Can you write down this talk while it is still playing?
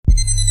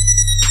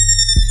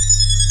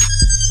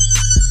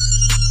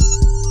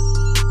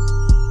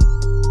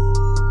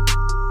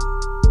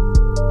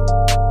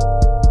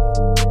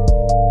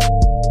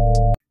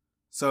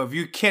So if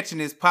you're catching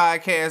this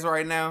podcast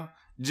right now,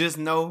 just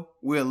know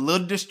we're a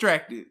little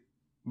distracted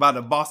by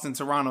the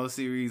Boston-Toronto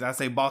series. I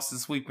say Boston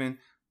sweeping.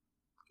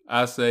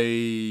 I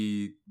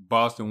say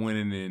Boston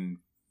winning in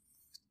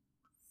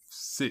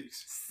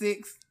 6.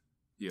 6.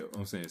 Yeah,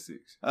 I'm saying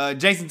 6.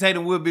 Jason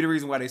Tatum will be the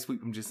reason why they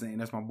sweep. I'm just saying.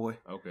 That's my boy.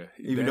 Okay.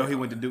 Even though he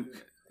went to Duke.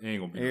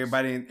 Ain't gonna be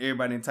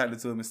everybody entitled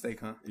to a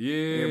mistake, huh?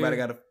 Yeah. Everybody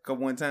got a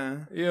couple one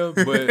time. Yeah,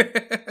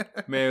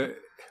 but man,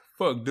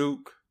 fuck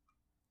Duke.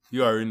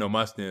 You already know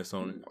my stance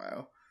on it.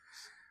 Wow.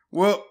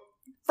 Well,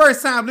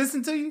 first time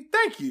listening to you,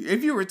 thank you.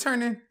 If you're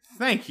returning,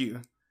 thank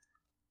you.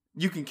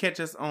 You can catch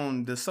us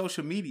on the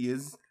social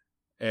medias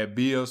at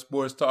BL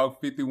Sports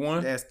Talk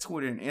 51. That's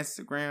Twitter and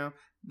Instagram.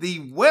 The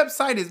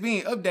website is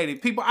being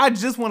updated. People, I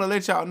just want to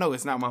let y'all know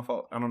it's not my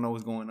fault. I don't know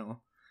what's going on.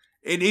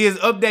 It is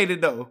updated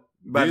though.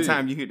 By the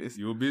time you hear this,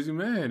 you're a busy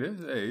man.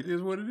 It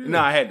is what it is. No,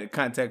 I had to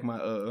contact my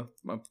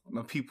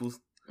my peoples.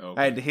 Okay.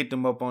 I had to hit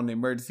them up on the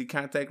emergency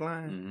contact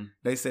line. Mm-hmm.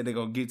 They said they're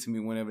gonna get to me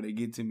whenever they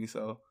get to me,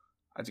 so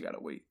I just gotta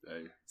wait.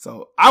 Hey.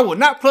 So I will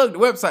not plug the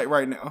website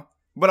right now,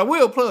 but I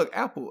will plug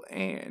Apple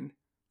and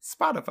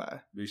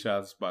Spotify. Big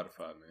shout out to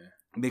Spotify, man.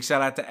 Big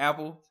shout out to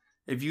Apple.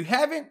 If you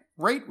haven't,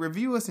 rate,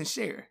 review us, and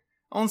share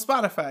on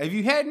Spotify. If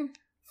you hadn't,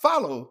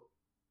 follow.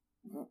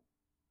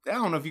 I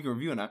don't know if you can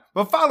review or not,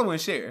 but follow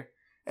and share.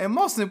 And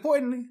most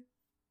importantly,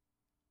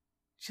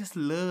 just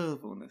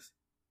love on us,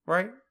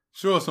 right?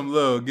 Show us some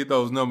love. Get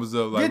those numbers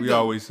up like we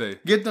always say.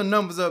 Get the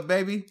numbers up,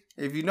 baby.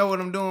 If you know what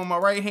I'm doing with my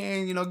right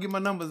hand, get my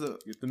numbers up.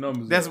 Get the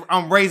numbers up.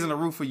 I'm raising the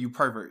roof for you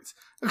perverts.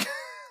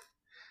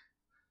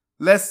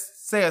 Let's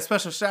say a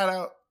special shout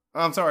out.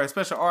 I'm sorry, a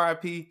special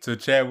RIP to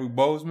Chadwick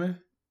Boseman,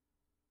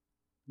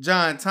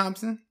 John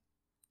Thompson,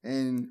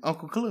 and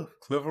Uncle Cliff.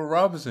 Clifford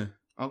Robinson.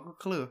 Uncle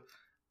Cliff.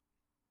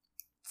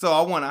 So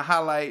I want to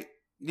highlight,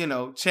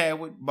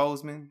 Chadwick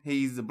Boseman.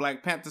 He's the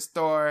Black Panther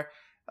star.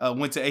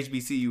 Went to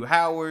HBCU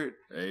Howard.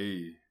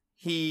 Hey.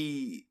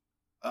 He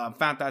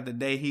found out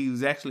today he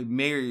was actually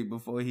married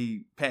before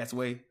he passed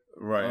away.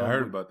 Right, I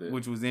heard about that.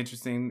 Which was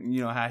interesting,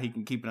 how he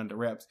can keep it under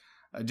wraps.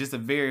 Just a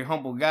very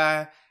humble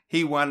guy.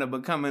 He wound up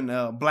becoming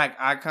a black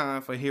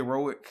icon for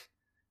heroic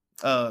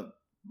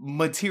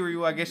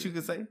material, I guess you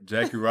could say.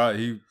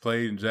 He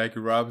played in Jackie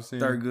Robinson.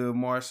 Thurgood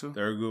Marshall.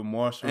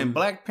 And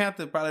Black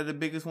Panther, probably the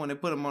biggest one that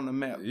put him on the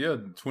map. Yeah,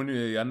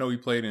 I know he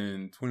played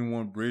in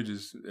 21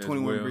 Bridges as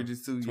 21 well.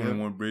 Bridges too,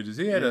 21 Bridges.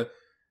 He had a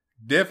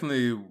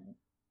definitely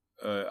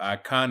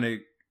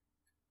iconic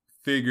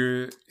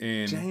figure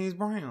in James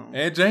Brown.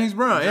 James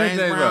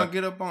Brown,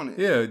 get up on it.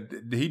 Yeah,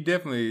 he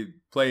definitely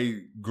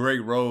played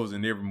great roles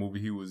in every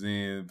movie he was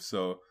in.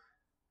 So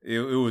it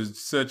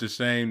was such a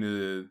shame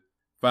to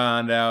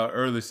find out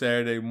early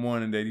Saturday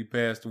morning that he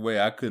passed away.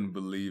 I couldn't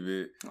believe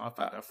it. I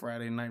thought that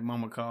Friday night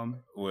mama called me.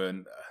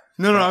 Well,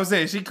 no, I'm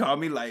saying she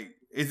called me like,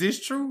 is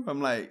this true? I'm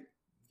like,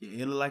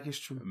 yeah, it look like it's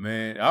true.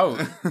 Man,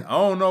 I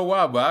don't know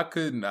why, but I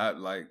couldn't.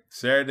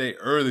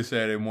 Early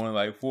Saturday morning,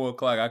 like 4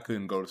 o'clock, I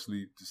couldn't go to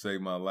sleep to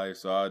save my life.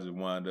 So I just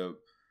wound up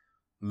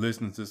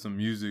listening to some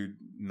music,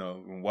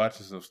 and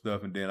watching some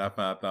stuff. And then I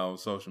found out on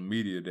social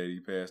media that he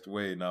passed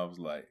away. And I was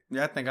like,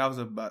 yeah, I think I was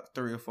about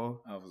 3 or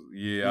 4. I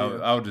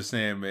was just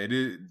saying,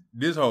 man,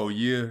 this whole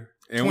year.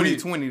 And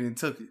 2020 then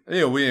took it.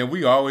 Yeah,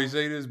 we always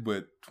say this,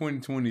 but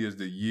 2020 is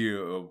the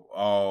year of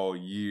all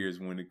years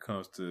when it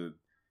comes to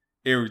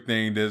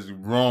everything that's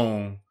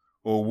wrong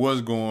or what's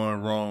going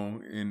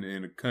wrong in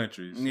the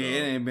country. So. Yeah,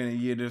 it ain't been a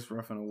year this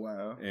rough in a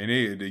while. And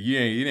the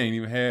year it ain't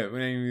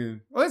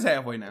even. Well, it's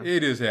halfway now.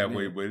 It is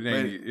halfway, but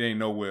it ain't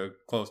nowhere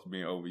close to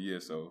being over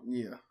yet. So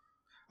yeah,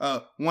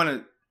 want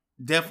to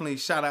definitely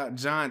shout out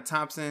John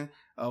Thompson,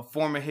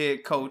 former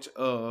head coach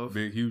of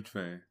huge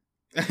fan,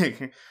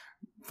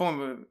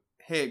 former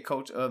head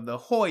coach of the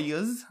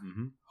Hoyas,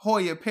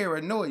 Hoya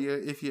Paranoia.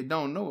 If you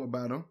don't know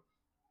about him.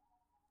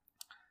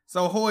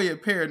 So Hoya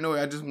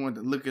Paranoia, I just wanted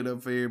to look it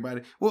up for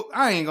everybody. Well,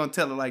 I ain't gonna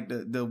tell it like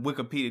the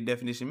Wikipedia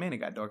definition. Man, it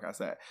got dark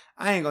outside.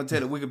 I ain't gonna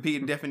tell the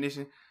Wikipedia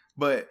definition,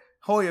 but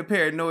Hoya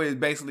Paranoia is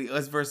basically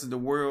us versus the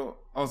world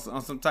on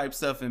some type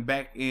stuff. And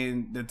back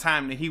in the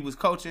time that he was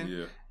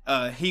coaching,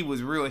 he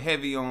was real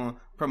heavy on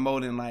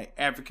promoting like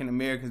African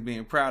Americans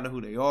being proud of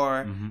who they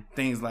are,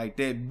 things like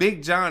that.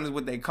 Big John is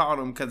what they called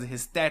him because of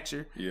his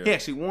stature. Yeah. He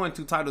actually won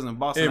 2 titles in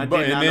Boston. I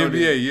did not know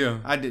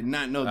that. I did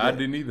not know that. I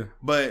didn't either.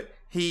 But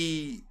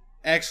he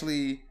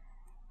actually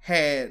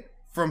had,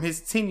 from his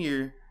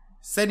tenure,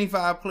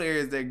 75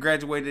 players that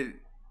graduated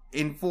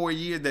in 4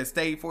 years, that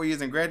stayed 4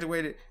 years and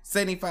graduated.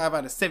 75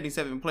 out of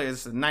 77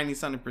 players,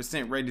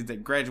 90-something% rated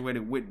that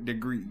graduated with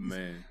degrees.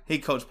 Man. He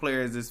coached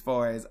players as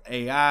far as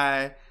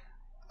AI,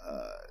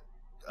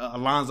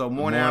 Alonzo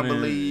Mourning, I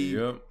believe.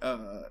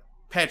 Yep.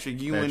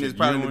 Patrick Ewing is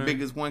probably the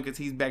biggest one because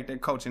he's back there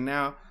coaching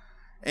now.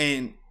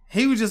 And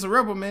he was just a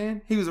rebel,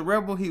 man. He was a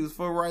rebel. He was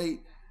for right.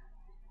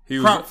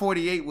 Prop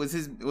 48 was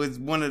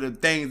one of the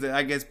things that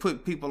I guess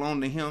put people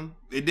on to him.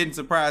 It didn't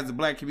surprise the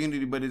black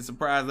community, but it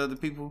surprised other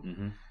people.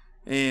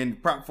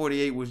 And Prop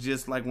 48 was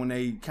just like when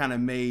they kind of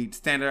made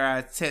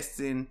standardized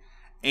testing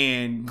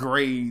and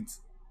grades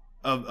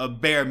a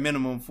bare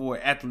minimum for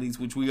athletes,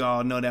 which we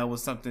all know that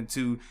was something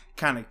to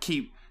kind of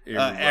keep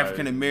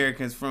African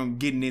Americans from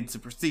getting into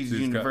prestigious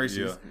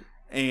universities.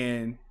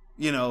 And,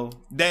 you know,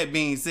 that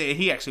being said,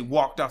 he actually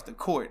walked off the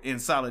court in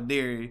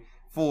solidarity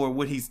for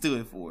what he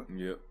stood for.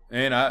 Yep.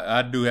 And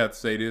I do have to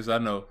say this. I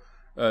know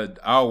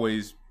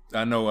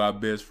I know our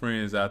best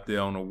friends out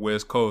there on the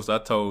West Coast. I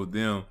told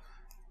them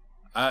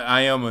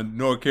I am a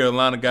North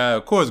Carolina guy.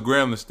 Of course,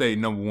 Grambling State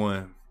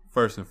 #1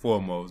 first and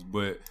foremost,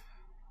 but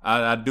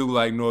I do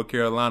like North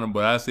Carolina.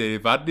 But I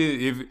said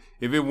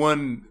if it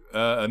wasn't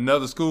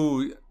another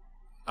school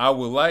I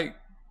would like,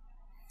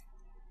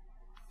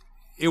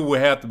 it would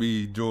have to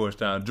be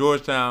Georgetown.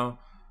 Georgetown,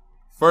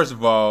 first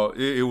of all,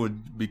 it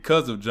would,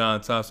 because of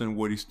John Thompson,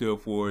 what he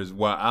stood for is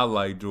why I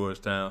like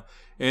Georgetown.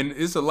 And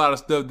it's a lot of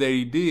stuff that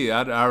he did.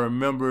 I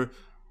remember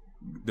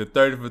the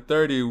 30 for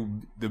 30,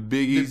 the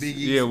Big East,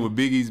 with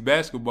Big East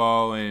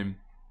basketball, and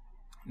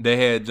they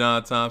had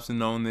John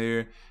Thompson on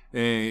there,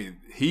 and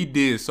he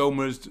did so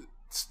much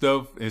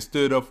stuff and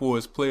stood up for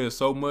his players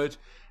so much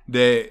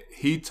that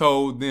he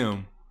told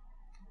them,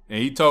 and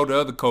he told the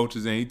other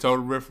coaches, and he told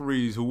the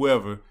referees,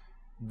 whoever,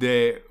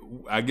 that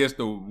I guess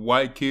the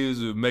white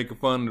kids were making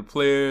fun of the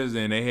players,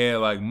 and they had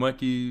like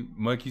monkey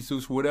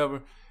suits or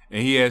whatever,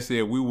 and he had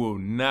said, we will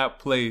not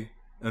play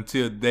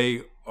until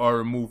they are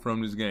removed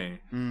from this game.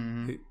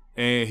 Mm-hmm.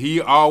 And he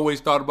always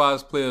thought about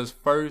his players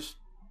first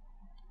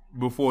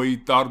before he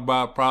thought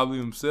about probably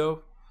himself.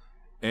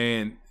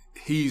 And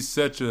he's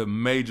such a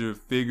major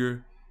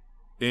figure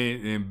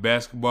in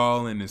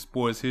basketball and in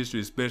sports history,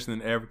 especially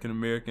in African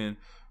American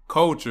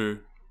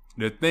culture.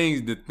 The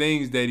things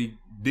that he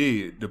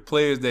did, the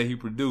players that he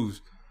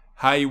produced,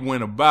 how he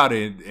went about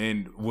it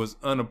and was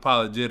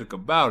unapologetic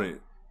about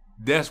it.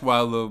 That's what I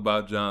love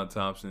about John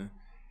Thompson.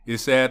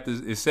 It's sad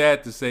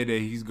to say that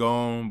he's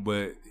gone,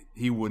 but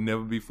he will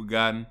never be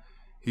forgotten.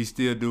 He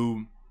still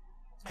do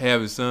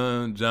have his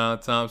son, John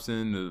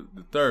Thompson,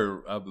 the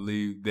third, I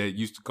believe, that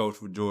used to coach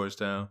for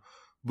Georgetown.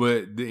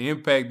 But the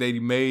impact that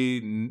he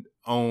made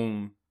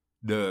on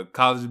the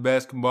college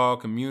basketball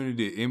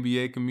community, the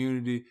NBA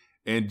community,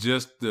 and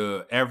just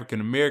the African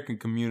American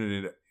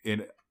community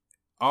in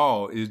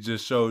all, it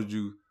just shows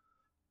you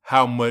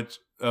how much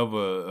of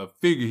a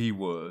figure he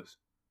was.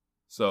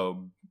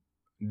 So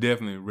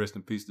definitely rest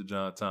in peace to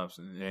John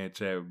Thompson and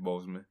Chadwick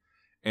Boseman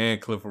and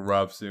Clifford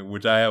Robinson,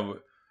 which I have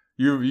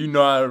you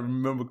know I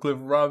remember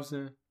Clifford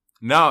Robinson.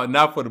 Now,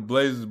 not for the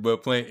Blazers,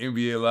 but playing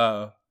NBA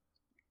Live.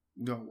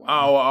 Oh,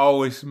 wow. I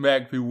always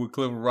smack people with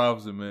Clifford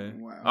Robinson,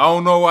 man. Wow. I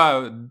don't know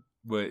why,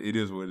 but it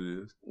is what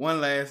it is. One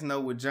last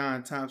note with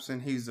John Thompson,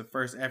 he's the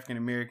first African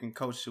American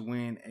coach to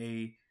win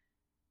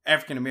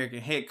African American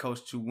head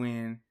coach to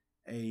win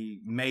a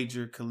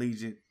major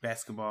collegiate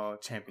basketball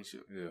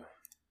championship. Yeah.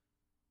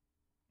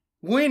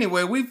 Well,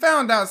 anyway, we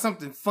found out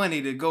something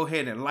funny to go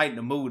ahead and lighten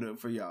the mood up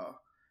for y'all.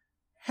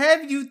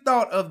 Have you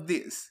thought of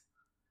this?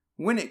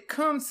 When it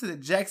comes to the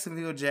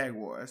Jacksonville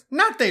Jaguars,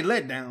 not they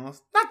letdowns,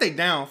 not they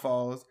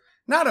downfalls,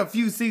 not a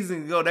few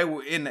seasons ago they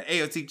were in the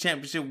AFC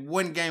Championship,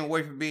 one game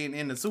away from being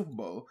in the Super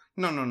Bowl.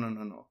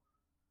 No.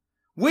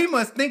 We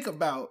must think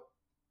about,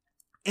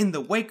 in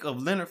the wake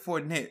of Leonard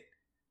Fournette,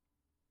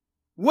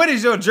 what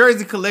is your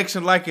jersey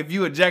collection like if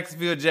you a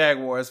Jacksonville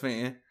Jaguars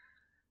fan?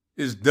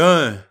 It's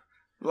done.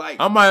 Like,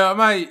 I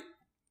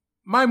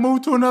might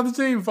move to another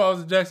team if I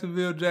was a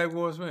Jacksonville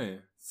Jaguars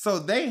fan. So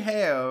they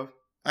have,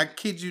 I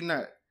kid you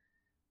not,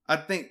 I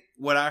think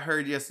what I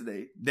heard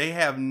yesterday, they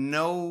have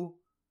no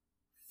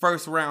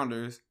first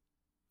rounders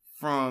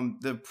from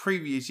the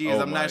previous years.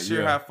 I'm not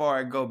sure how far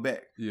I go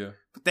back. Yeah.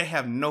 But they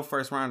have no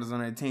first rounders on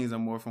their teams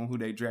anymore from who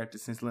they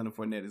drafted since Leonard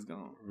Fournette is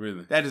gone.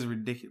 Really? That is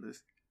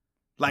ridiculous.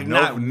 Like,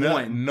 not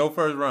one. No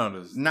first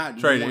rounders. Not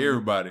traded one.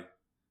 Everybody.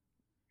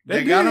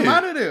 They got them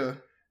out of there.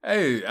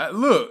 Hey,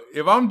 look,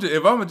 if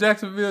I'm a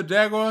Jacksonville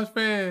Jaguars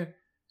fan,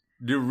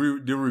 the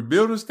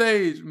rebuilding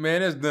stage,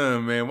 man, that's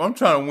done, man. I'm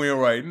trying to win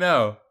right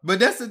now. But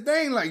that's the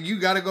thing, like, you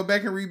got to go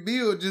back and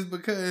rebuild just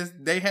because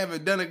they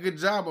haven't done a good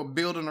job of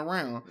building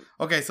around.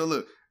 Okay, so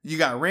look, you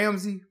got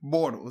Ramsey,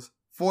 Bortles,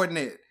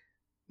 Fournette,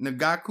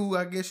 Ngakoue,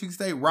 I guess you could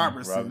say,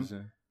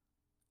 Robertson.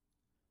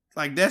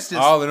 Like, that's just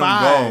all of them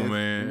five gone,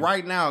 man.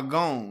 Right now,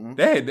 gone.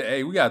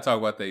 Hey, we got to talk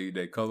about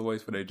their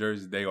colorways for their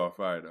jerseys. They are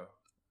fire, though.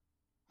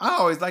 I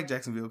always liked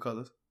Jacksonville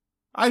colors.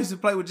 I used to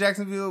play with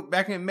Jacksonville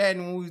back in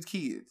Madden when we was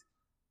kids.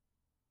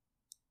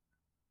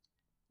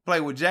 Played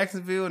with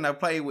Jacksonville and I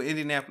played with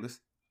Indianapolis.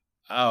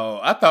 Oh,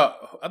 I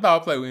thought I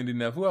played with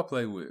Indianapolis. Who I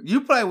played with?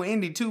 You played with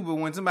Indy too, but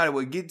when somebody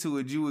would get to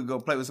it, you would go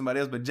play with somebody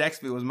else. But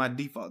Jacksonville was my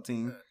default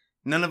team.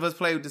 None of us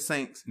played with the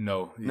Saints.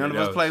 No. Yeah, none of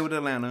us played with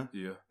Atlanta.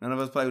 Yeah. None of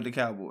us played with the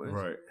Cowboys.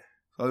 Right.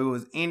 So it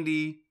was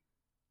Indy.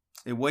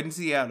 It wasn't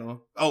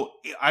Seattle. Oh,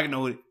 I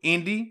know it.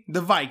 Indy, the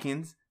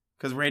Vikings.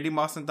 Because Randy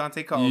Moss and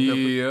Dante Culpepper.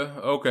 Yeah,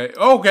 okay.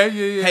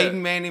 Yeah.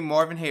 Peyton Manning,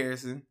 Marvin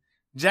Harrison.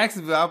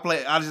 Jacksonville,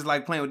 I just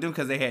like playing with them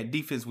because they had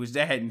defense, which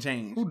that hadn't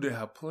changed. Who did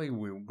I play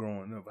with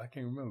growing up? I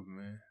can't remember,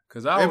 man.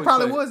 It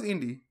probably was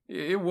Indy.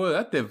 Yeah, it was.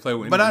 I did play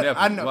with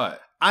Indianapolis a lot.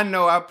 I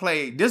know I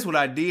played. This is what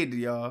I did to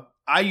y'all.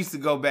 I used to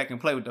go back and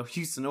play with the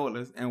Houston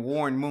Oilers and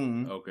Warren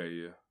Moon. Okay,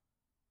 yeah.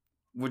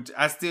 Which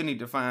I still need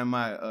to find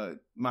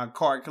my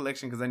card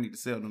collection because I need to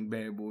sell them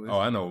bad boys. Oh,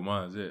 I know what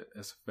mine's at.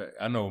 That's a fact.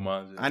 I know what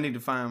mine's at. I need to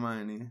find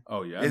mine then.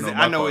 Oh, yeah.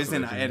 I know it's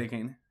in the attic,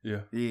 ain't it?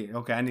 Yeah. Yeah,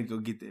 okay. I need to go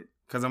get that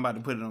because I'm about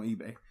to put it on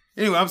eBay.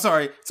 Anyway, I'm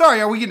sorry.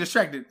 Sorry, are we getting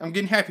distracted? I'm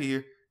getting happy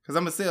here because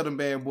I'm going to sell them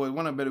bad boys.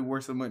 One of them better be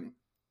worth some money.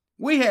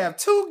 We have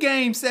 2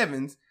 Game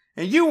 7s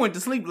and you went to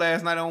sleep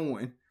last night on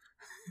one.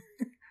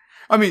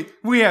 I mean,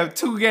 we have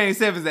 2 Game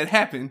 7s that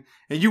happened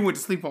and you went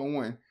to sleep on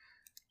one.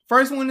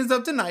 First one is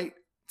up tonight.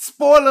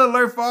 Spoiler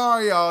alert for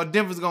all y'all,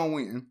 Denver's going to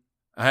win.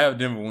 I have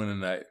Denver winning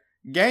tonight.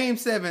 Game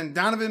 7,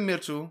 Donovan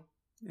Mitchell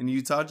and the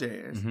Utah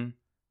Jazz. Mm-hmm.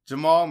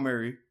 Jamal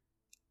Murray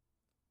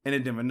and the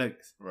Denver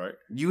Nuggets. Right.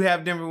 You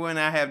have Denver winning,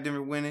 I have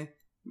Denver winning.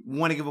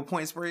 Want to give a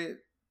point spread?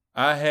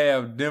 I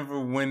have Denver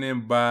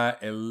winning by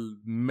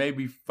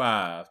maybe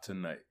 5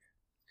 tonight.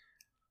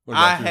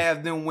 I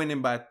have them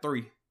winning by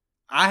 3.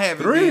 I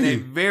have it being a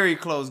very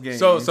close game.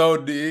 So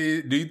do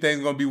you think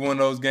it's going to be one of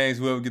those games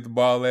whoever get the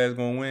ball last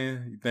going to win?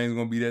 You think it's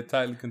going to be that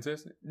tightly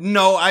contested?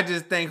 No, I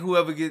just think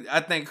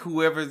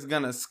whoever's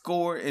going to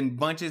score in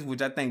bunches,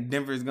 which I think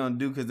Denver is going to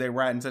do because they're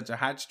riding such a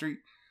hot streak.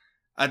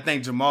 I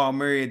think Jamal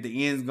Murray at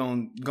the end is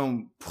going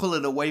to pull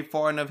it away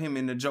far enough, him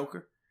and the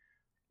Joker.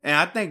 And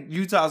I think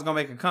Utah's going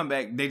to make a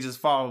comeback. They just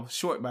fall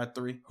short by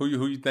 3. Who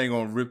you think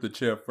going to rip the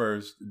chair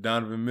first?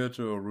 Donovan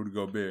Mitchell or Rudy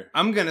Gobert?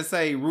 I'm going to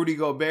say Rudy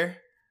Gobert.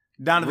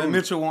 Donovan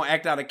Mitchell won't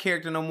act out of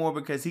character no more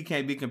because he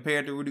can't be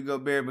compared to Rudy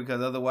Gobert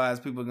because otherwise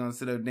people are going to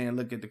sit up there and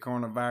look at the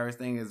coronavirus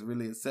thing as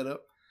really a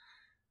setup.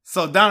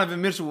 So Donovan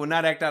Mitchell will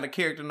not act out of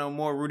character no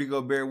more. Rudy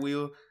Gobert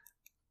will.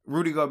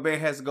 Rudy Gobert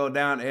has to go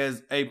down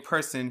as a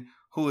person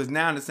who is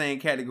now in the same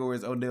category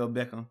as Odell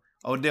Beckham.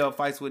 Odell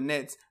fights with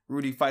nets.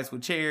 Rudy fights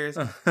with chairs.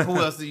 Who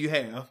else do you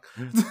have?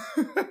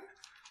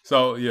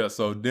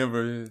 So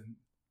Denver.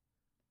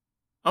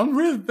 I'm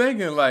really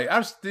thinking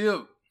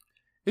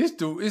It's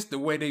the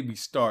way they be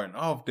starting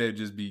off that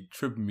just be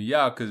tripping me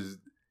out because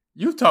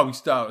Utah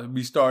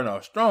be starting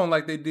off strong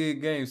like they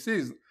did Game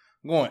 6,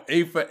 going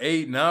 8 for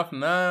 8, 9 for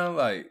 9,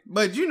 like.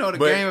 But you know the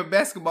game of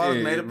basketball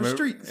is made up of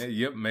streaks.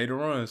 Yep, made a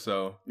run.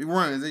 So it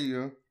runs. There you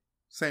go.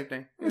 Same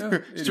thing. Yeah,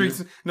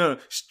 streaks. No,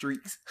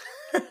 streaks.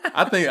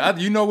 I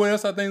think you know what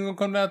else I think is gonna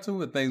come down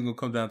to? I think it's gonna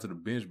come down to the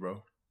bench,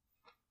 bro.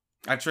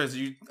 I trust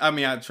you. I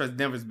mean, I trust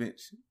Denver's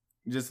bench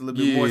just a little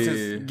bit more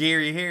since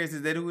Gary Harris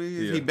is that who he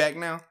is? Yeah. He back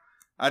now.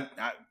 I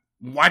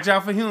watch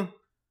out for him.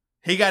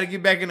 He got to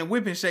get back in the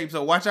whipping shape,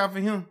 so watch out for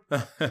him.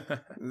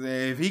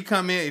 If he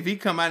come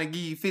out and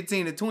give you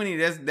 15 to 20,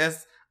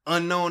 that's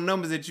unknown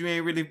numbers that you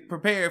ain't really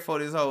prepared for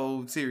this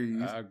whole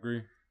series. I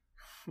agree.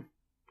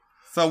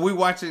 So we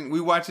watching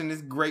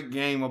this great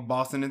game of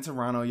Boston and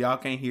Toronto. Y'all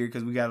can't hear it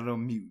because we got it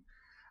on mute.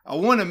 I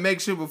want to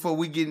make sure before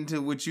we get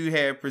into what you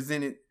have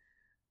presented,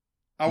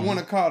 I want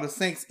to call the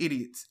Saints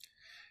idiots.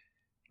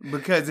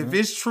 Because if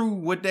it's true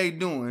what they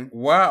doing...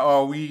 Why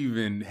are we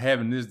even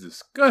having this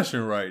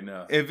discussion right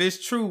now? If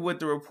it's true what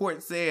the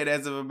report said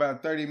as of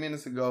about 30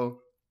 minutes ago,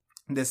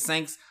 the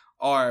Saints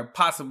are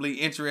possibly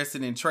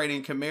interested in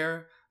trading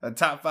Kamara, a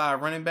top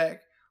 5 running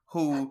back,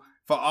 who,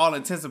 for all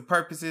intents and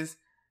purposes,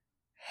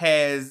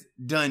 has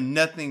done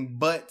nothing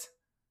but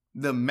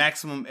the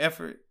maximum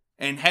effort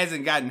and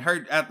hasn't gotten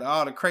hurt after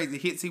all the crazy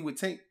hits he would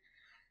take.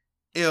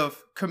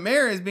 If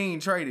Kamara is being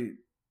traded,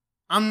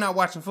 I'm not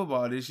watching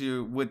football this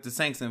year with the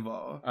Saints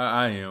involved.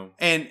 I am.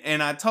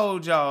 And I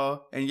told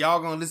y'all, and y'all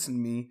gonna listen to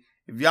me.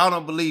 If y'all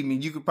don't believe me,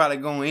 you could probably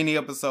go on any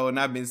episode, and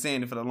I've been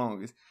saying it for the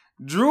longest.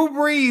 Drew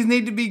Brees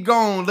need to be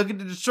gone. Look at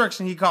the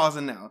destruction he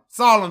causing now.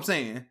 That's all I'm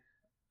saying.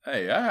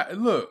 Hey,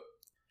 look.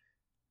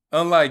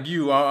 Unlike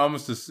you, I'm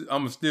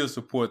gonna still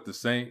support the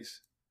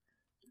Saints.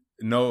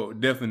 No,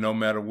 definitely no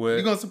matter what.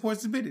 You're gonna support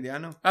stupidity, I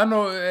know. I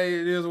know, hey,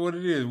 it is what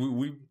it is.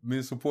 We've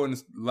been supporting a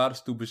lot of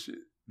stupid shit.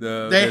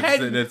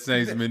 That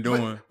Saints have been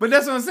doing. But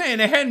that's what I'm saying.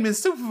 They hadn't been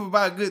stupid for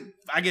about a good,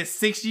 I guess,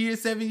 6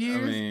 years, 7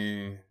 years. I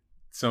mean,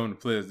 some of the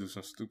players do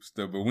some stupid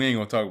stuff, but we ain't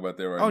gonna talk about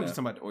that right now. I'm just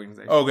talking about the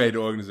organization. Okay, the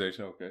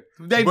organization, okay.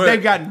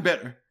 They've gotten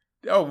better.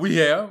 Oh, we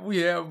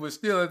have, but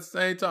still at the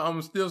same time, I'm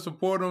gonna still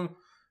support them.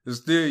 It's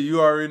still,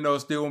 you already know,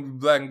 still gonna be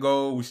black and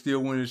gold. We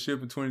still winning the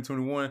ship in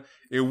 2021.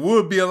 It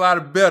would be a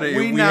lot better if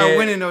we not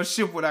winning no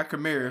ship without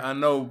Kamara. I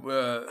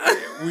know,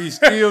 we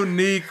still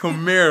need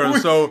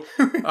Kamara. So,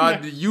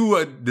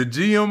 you, the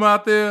GM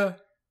out there,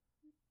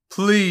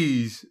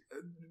 please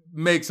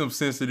make some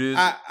sense of this.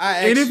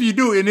 And if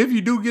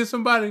you do get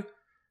somebody,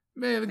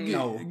 man,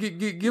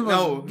 give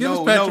us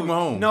Patrick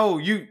Mahomes. No,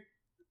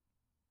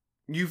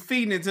 you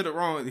feeding into the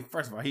wrong.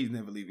 First of all, he's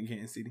never leaving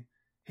Kansas City.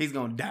 He's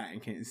gonna die in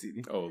Kansas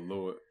City. Oh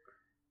Lord!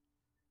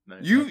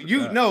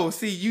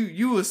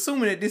 You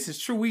assuming that this is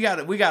true. We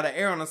gotta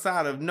err on the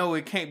side of no,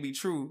 it can't be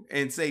true,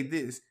 and say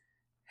this.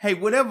 Hey,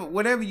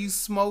 whatever you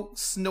smoked,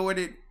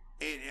 snorted,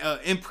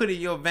 input in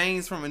your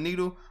veins from a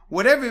needle,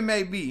 whatever it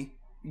may be,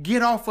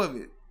 get off of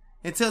it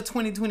until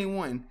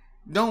 2021.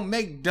 Don't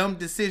make dumb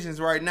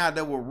decisions right now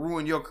that will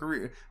ruin your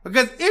career.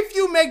 Because if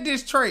you make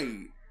this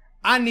trade,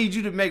 I need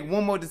you to make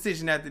one more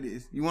decision after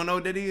this. You wanna know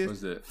what that is?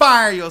 What's that?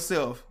 Fire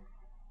yourself.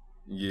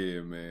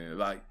 Yeah, man.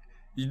 Like,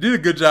 you did a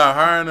good job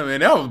hiring him,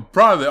 and that was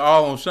probably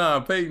all on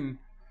Sean Payton.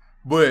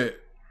 But,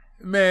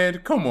 man,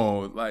 come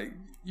on. Like,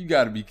 you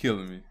got to be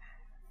killing me.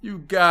 You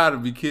got to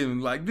be kidding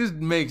me. Like, this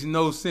makes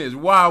no sense.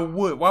 Why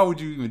would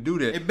you even do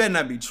that? It better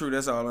not be true.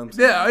 That's all I'm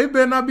saying. Yeah, it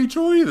better not be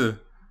true either.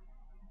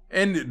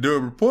 And the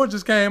report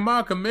just came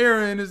out.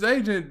 Kamara and his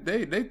agent,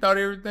 they thought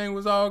everything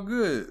was all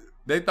good.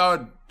 They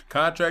thought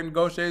contract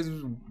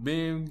negotiations was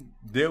being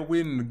dealt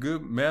with in a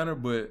good manner,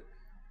 but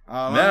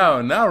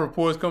now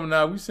reports coming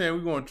out, we saying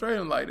we're going to trade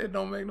him. Like, that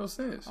don't make no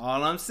sense.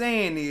 All I'm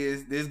saying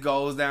is this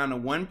goes down to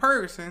one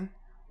person,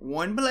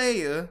 one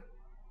player,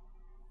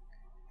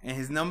 and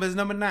his number is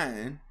number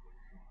 9.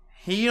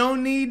 He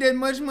don't need that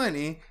much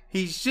money.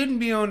 He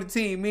shouldn't be on the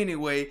team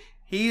anyway.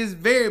 He is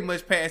very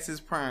much past his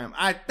prime.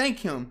 I thank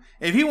him.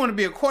 If he want to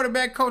be a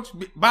quarterback coach,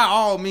 by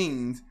all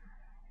means.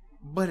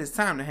 But it's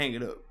time to hang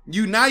it up.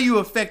 You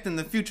affecting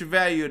the future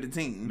value of the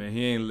team. Man,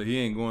 he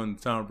ain't going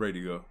to Tom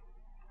Brady go.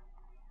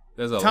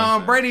 That's all.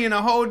 Tom Brady in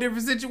a whole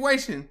different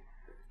situation.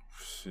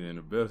 Shit, in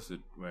the best.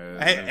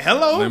 Man,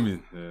 hello.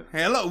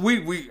 Hello.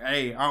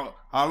 Hey, all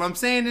I'm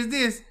saying is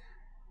this.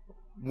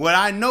 What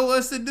I know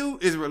us to do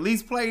is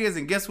release players,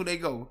 and guess where they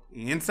go?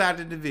 Inside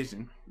the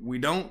division. We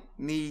don't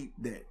need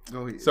that.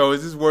 Go ahead. So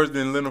is this worse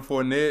than Leonard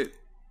Fournette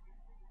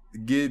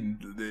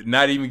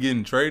not even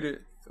getting traded,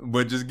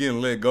 but just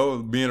getting let go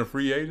of being a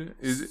free agent?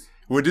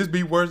 Would this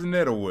be worse than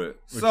that or what?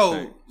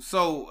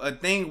 So a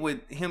thing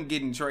with him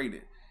getting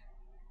traded,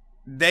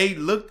 they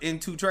looked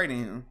into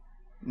trading him.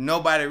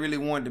 Nobody really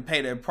wanted to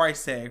pay that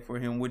price tag for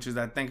him, which is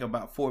I think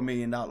about $4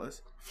 million.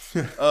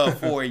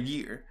 For a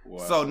year.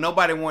 Wow. So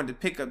nobody wanted to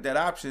pick up that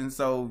option.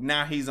 So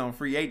now he's on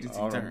free agency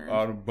terms.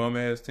 All the bum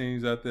ass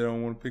teams out there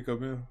don't want to pick up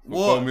him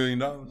for $4 million.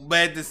 But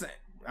at the same,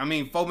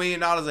 $4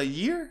 million a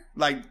year,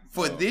 like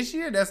for this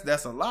year,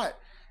 that's a lot.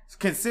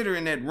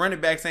 Considering that running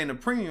backs ain't a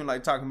premium,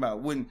 like talking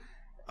about.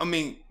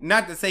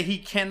 Not to say he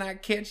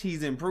cannot catch,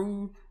 he's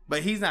improved,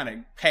 but he's not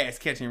a pass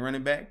catching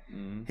running back.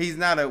 Mm-hmm. He's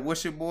not a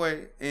what's your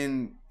boy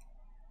in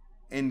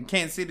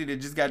Kansas City that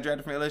just got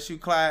drafted from LSU,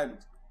 Clyde.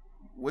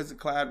 Was it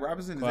Clyde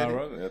Robinson? Clyde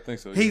Robinson? I think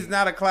so. He's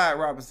not a Clyde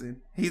Robinson.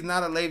 He's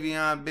not a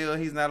Le'Veon Bell.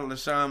 He's not a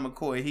LaShawn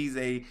McCoy. He's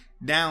a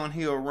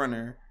downhill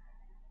runner.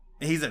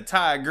 He's a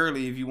Ty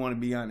Gurley, if you want to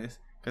be honest.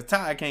 Because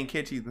Ty can't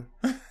catch either.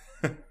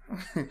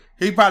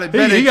 He probably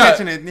better at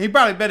catching it. He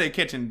probably better at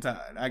catching the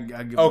Tide.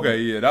 I give okay,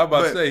 yeah. I was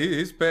about to say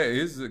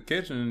his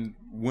catching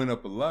went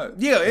up a lot.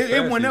 Yeah,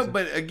 it went up,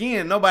 but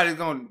again, nobody's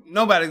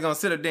gonna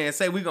sit up there and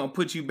say we're gonna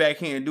put you back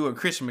here and do a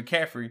Christian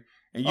McCaffrey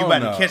and you about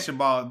to catch the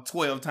ball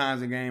 12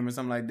 times a game or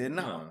something like that.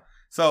 No.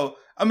 So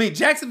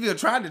Jacksonville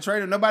tried to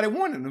trade him, nobody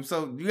wanted him,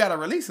 so you got to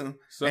release him.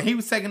 So, and he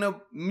was taking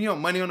up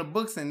money on the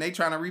books, and they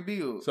trying to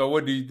rebuild. So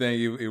what do you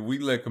think if we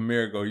let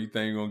Kamara go? You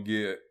think you're gonna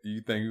get?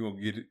 You think you're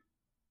gonna get it?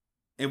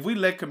 If we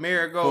let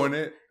Kamara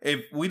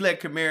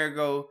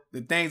go,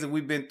 the things that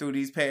we've been through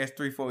these past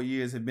 3-4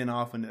 years have been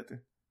all for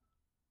nothing.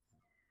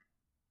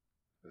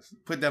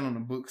 Put that on the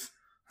books.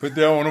 Put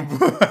that on the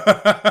book.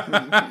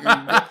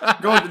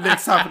 Go to the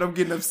next topic. I'm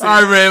getting upset.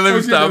 All right, man. Let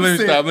me stop.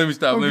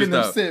 I'm getting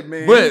upset,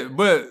 man.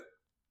 But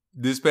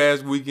this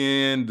past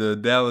weekend, the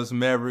Dallas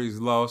Mavericks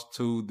lost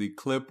to the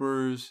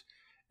Clippers,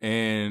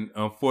 and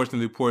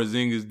unfortunately,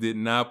 Porzingis did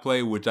not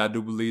play, which I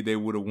do believe they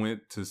would have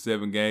went to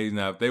 7 games.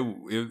 Now,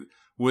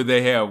 would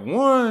they have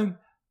won?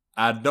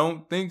 I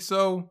don't think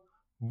so.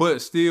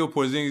 But still,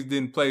 Porzingis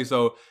didn't play.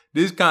 So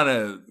this kind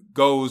of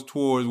goes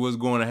towards what's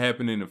going to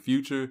happen in the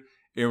future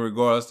in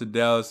regards to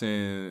Dallas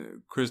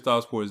and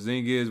Kristaps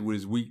Porzingis with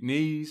his weak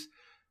knees.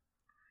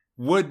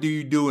 What do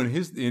you do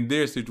in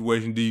their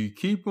situation? Do you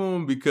keep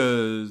him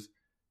because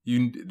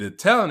the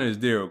talent is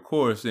there, of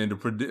course, and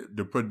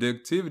the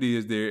productivity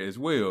is there as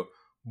well.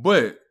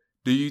 But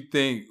do you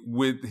think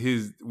with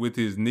his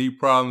knee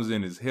problems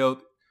and his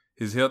health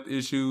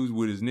issues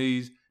with his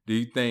knees, do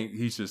you think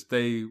he should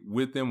stay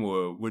with them,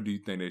 or what do you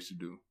think they should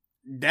do?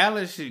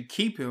 Dallas should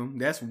keep him.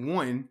 That's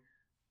one.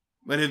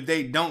 But if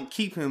they don't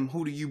keep him,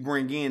 who do you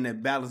bring in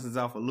that balances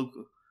off of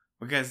Luka?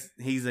 Because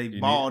he's a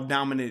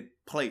ball-dominant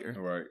player.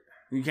 Right.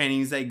 You can't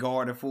even say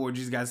guard or forward.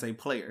 You just got to say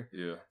player.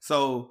 Yeah.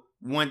 So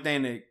one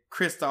thing that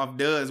Kristaps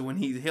does when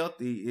he's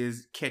healthy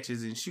is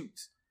catches and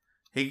shoots.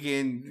 He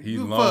can. He's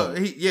long.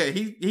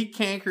 He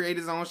can create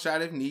his own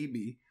shot if need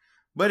be.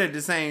 But at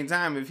the same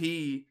time, if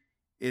he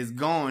is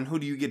gone, who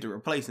do you get to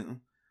replace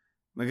him?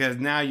 Because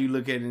now you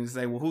look at it and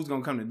say, well, who's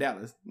going to come to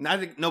Dallas? Not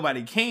that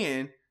nobody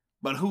can,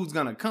 but who's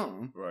going to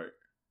come? Right.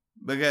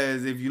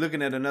 Because if you're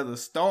looking at another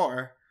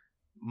star,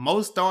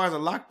 most stars are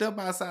locked up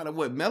outside of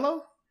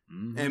Melo?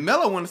 Mm-hmm. And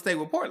Melo want to stay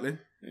with Portland.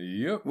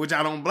 Yep. Which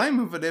I don't blame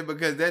him for that,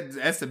 because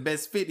that's the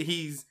best fit.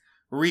 He's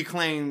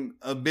reclaimed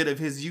a bit of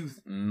his youth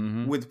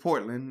with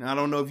Portland. I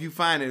don't know if you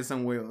find it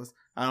somewhere else.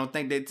 I don't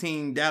think that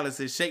team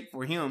Dallas is shaped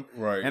for him.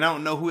 Right. And I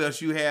don't know who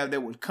else you have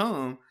that would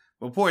come.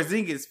 But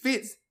Porzingis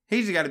fits.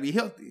 He just got to be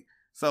healthy.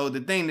 So the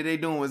thing that they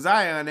doing with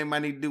Zion, they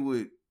might need to do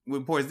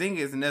with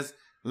Porzingis, and that's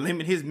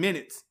limit his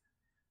minutes.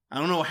 I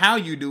don't know how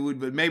you do it,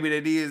 but maybe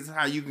that is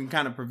how you can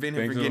kind of prevent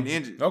him from getting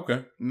injured.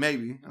 Okay.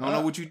 Maybe. I don't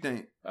know what you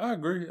think. I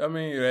agree. I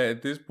mean,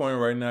 at this point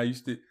right now,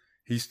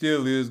 he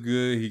still is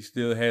good. He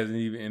still hasn't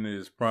even entered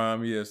his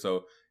prime yet,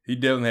 so he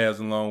definitely has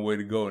a long way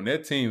to go. And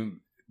that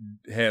team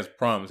has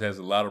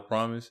a lot of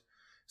promise.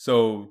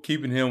 So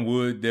keeping him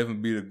would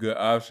definitely be the good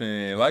option.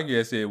 And like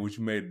you said, which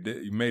you made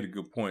a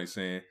good point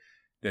saying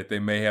that they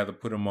may have to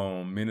put him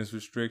on minutes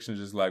restrictions,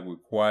 just like with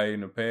Kawhi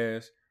in the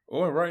past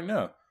or right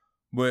now.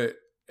 But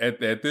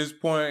at this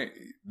point,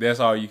 that's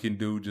all you can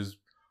do. Just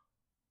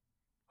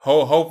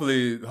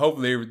hopefully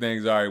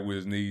everything's all right with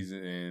his knees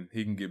and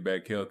he can get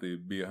back healthy,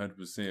 be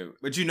 100%.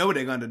 But you know what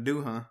they're going to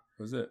do, huh?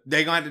 What's that?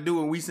 They're going to have to do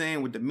what we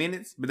saying with the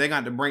minutes, but they're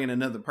going to have to bring in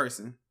another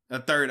person,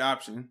 a third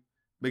option,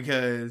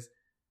 because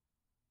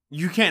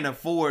you can't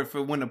afford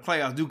for when the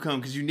playoffs do come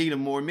because you need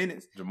him more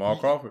minutes. Jamal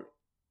Crawford.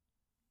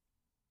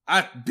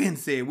 I've been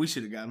said we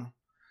should have got him.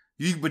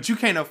 But you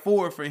can't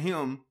afford for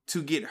him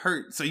to get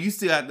hurt. So you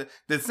still have to,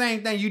 the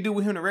same thing you do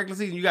with him in the regular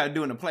season, you got to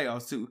do in the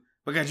playoffs too.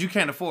 Because you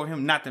can't afford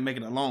him not to make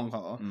it a long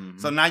haul. Mm-hmm.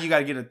 So now you got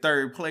to get a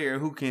third player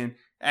who can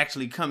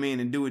actually come in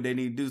and do what they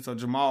need to do. So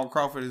Jamal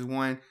Crawford is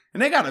one.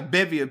 And they got a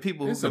bevy of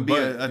people who can be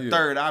a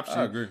third option.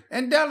 I agree.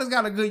 And Dallas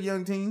got a good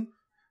young team.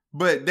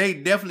 But they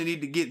definitely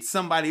need to get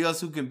somebody else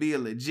who can be a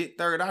legit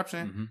third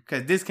option.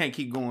 Because this can't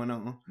keep going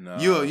on.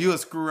 No. You'll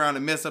screw around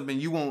and mess up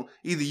and you won't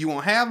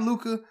have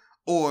Luka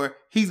or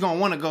he's going to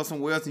want to go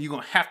somewhere else and you're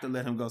going to have to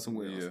let him go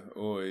somewhere else.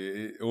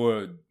 Yeah,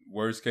 or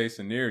worst case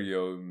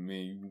scenario, I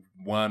mean, you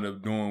wind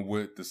up doing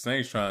what the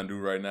Saints trying to do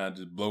right now,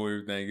 just blow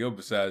everything up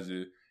besides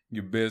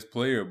your best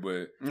player.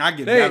 But I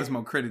give Dallas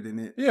more credit than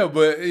it. Yeah,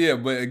 but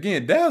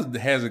again, Dallas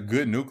has a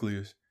good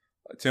nucleus.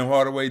 Tim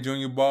Hardaway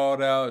Jr.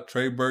 balled out.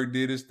 Trey Burke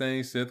did his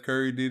thing. Seth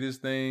Curry did his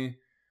thing.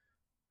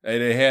 Hey,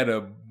 they had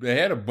a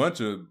bunch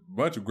of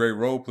great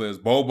role players.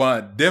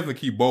 Boban, definitely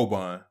keep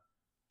Boban.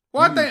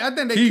 Well, I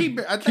think they keep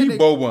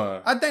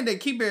Boban. I think they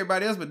keep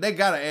everybody else, but they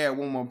gotta add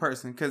one more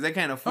person because they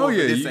can't afford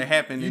for this to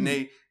happen. And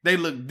they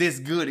look this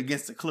good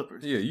against the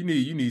Clippers. Yeah, you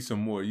need some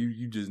more.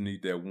 You just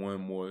need that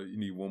one more. You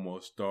need one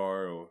more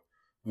star or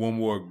one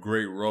more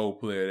great role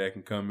player that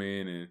can come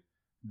in and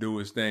do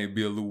his thing,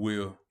 be a Lou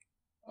Will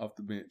off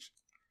the bench.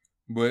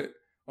 But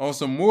on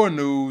some more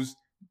news,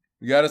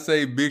 we gotta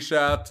say big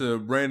shout out to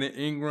Brandon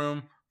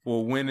Ingram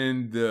for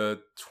winning the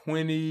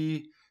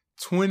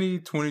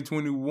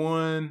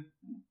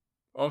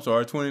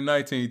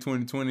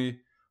 2019-2020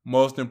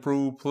 Most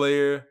Improved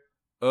Player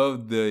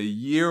of the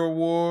Year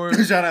award.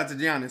 Shout out to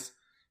Giannis.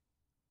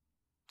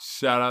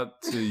 Shout out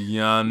to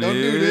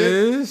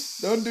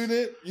Giannis. Don't do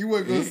that. You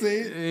weren't going to say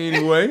it.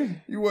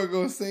 Anyway. You weren't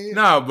going to say it.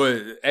 Nah,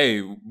 but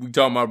hey, we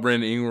talking about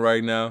Brandon Ingram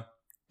right now.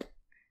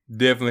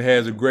 Definitely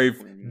has a great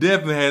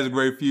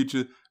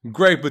future.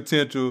 Great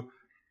potential.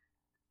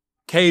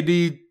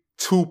 KD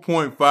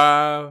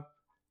 2.5.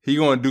 He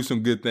going to do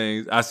some good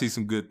things. I see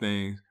some good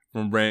things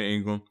from Brandon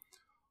Ingram.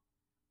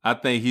 I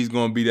think he's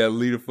going to be that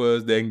leader for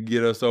us that can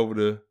get us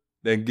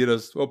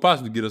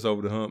possibly get us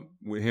over the hump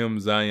with him,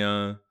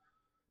 Zion.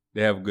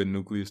 They have a good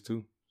nucleus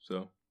too.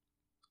 So,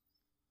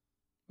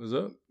 what's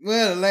up?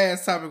 Well, the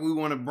last topic we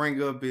want to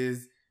bring up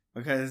is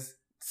because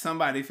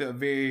somebody felt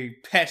very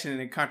passionate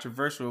and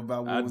controversial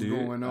about what was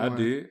going on. I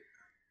did.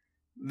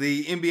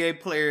 The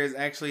NBA players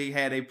actually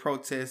had a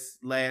protest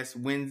last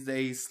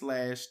Wednesday /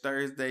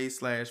 Thursday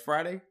 /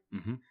 Friday.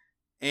 Mm-hmm.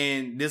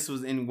 And this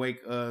was in wake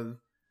of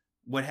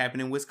what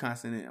happened in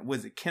Wisconsin.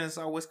 Was it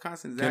Kennesaw,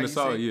 Wisconsin?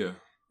 Kennesaw, yeah.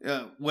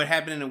 What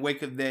happened in the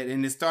wake of that.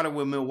 And it started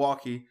with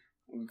Milwaukee.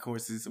 Of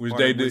course, it's which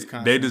they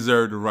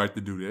deserve the right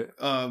to do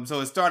that.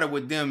 So it started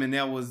with them, and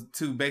that was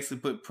to basically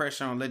put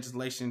pressure on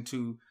legislation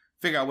to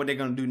figure out what they're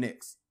going to do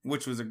next,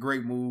 which was a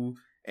great move.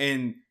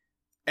 And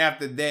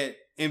after that,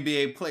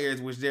 NBA players,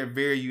 which they're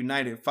very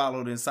united,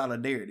 followed in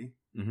solidarity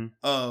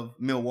of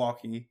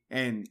Milwaukee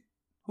and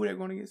who they're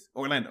going against?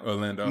 Orlando.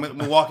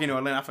 Milwaukee and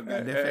Orlando. I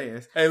forgot that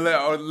fast. Hey,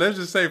 let's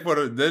just say for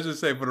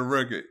the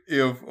record,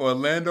 if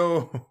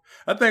Orlando,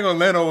 I think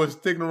Orlando was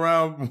sticking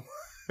around.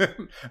 I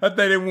think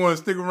they want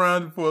to stick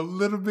around for a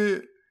little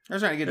bit. They're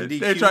trying to get a DQ.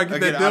 They're trying to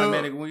get that dub.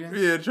 Automatic win.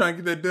 Yeah, trying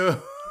to get that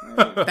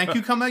dub. Thank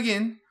you. Come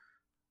again.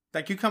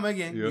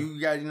 Yeah. You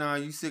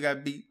got, you still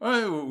got beat. All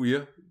right, well,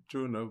 yeah,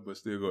 true enough, but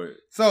still go ahead.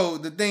 So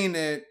the thing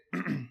that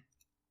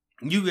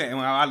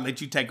I'll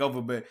let you take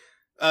over, but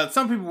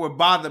some people were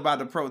bothered by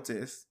the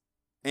protest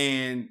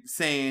and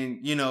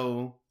saying,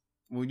 well,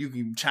 you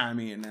can chime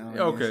in now.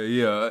 Okay,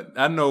 yeah,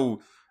 I know,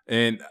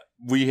 and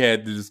we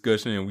had the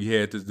discussion and we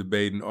had this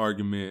debate and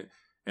argument.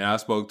 And I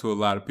spoke to a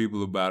lot of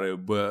people about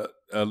it, but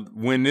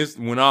when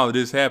all of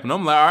this happened,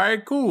 I'm like, all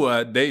right,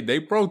 cool. They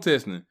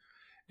protesting,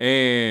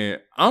 and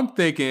I'm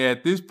thinking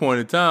at this point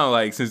in time,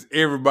 like since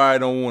everybody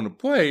don't want to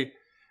play,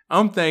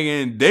 I'm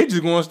thinking they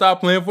just going to stop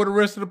playing for the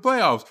rest of the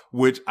playoffs,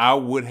 which I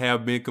would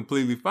have been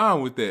completely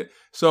fine with that.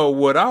 So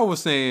what I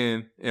was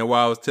saying, and what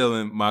I was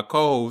telling my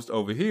co-host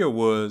over here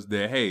was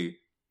that, hey,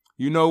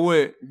 you know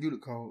what? You the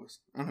co-host.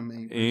 I'm the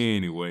main person.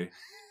 Anyway.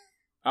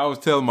 I was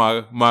telling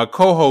my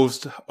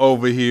co-host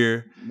over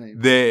here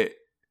that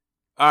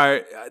all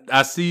right,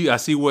 I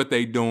see what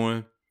they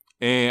doing,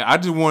 and I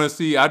just want to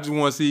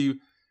see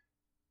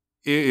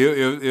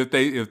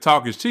if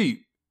talk is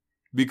cheap,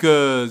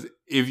 because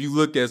if you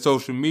look at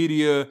social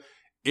media,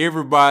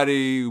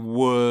 everybody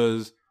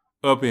was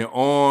up in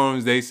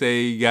arms. They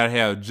say you gotta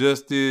have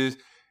justice.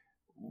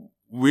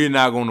 We're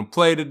not going to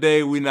play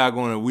today. We're not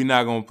going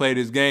to play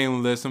this game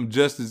unless some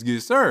justice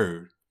gets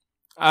served.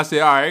 I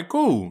said, all right,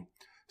 cool.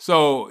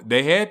 So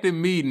they had the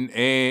meeting,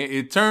 and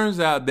it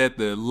turns out that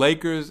the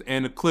Lakers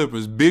and the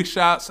Clippers, big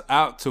shots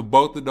out to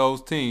both of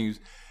those teams,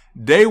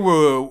 they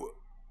were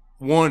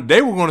going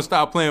to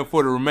stop playing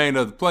for the remainder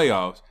of the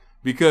playoffs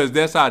because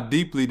that's how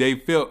deeply they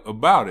felt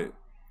about it.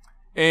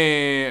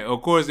 And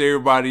of course,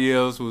 everybody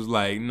else was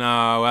like,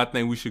 "No, I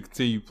think we should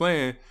continue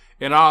playing."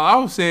 And all I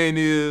was saying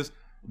is,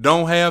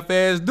 don't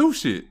half-ass do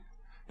shit.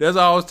 That's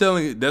all I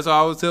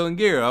was telling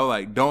Gary. I was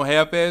like, don't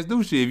half-ass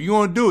do shit. If you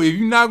want to do it, if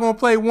you're not gonna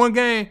play one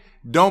game,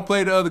 don't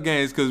play the other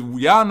games, because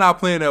y'all not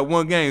playing that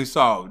one game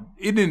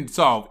it didn't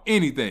solve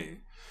anything.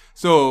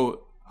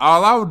 So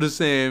all I was just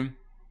saying,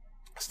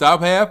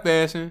 stop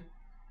half-assing,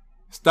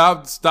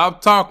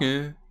 stop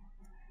talking,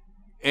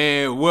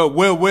 and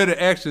where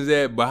the actions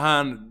at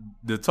behind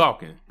the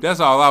talking.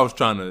 That's all I was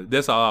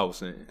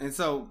saying. And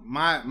so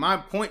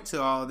my point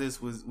to all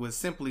this was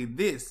simply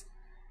this.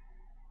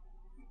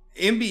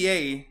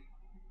 NBA,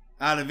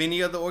 out of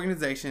any other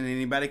organization,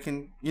 anybody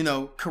can,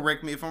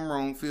 correct me if I'm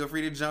wrong, feel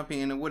free to jump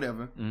in or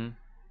whatever. Mm-hmm.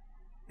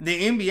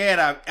 The NBA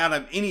out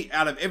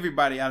of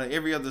everybody, out of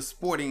every other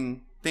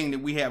sporting thing that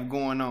we have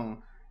going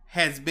on,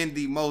 has been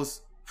the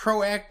most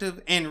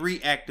proactive and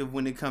reactive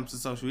when it comes to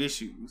social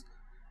issues.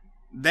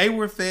 They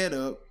were fed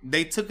up,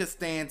 they took a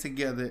stand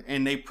together,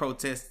 and they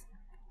protest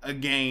a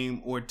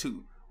game or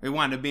two. They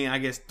wound up being, I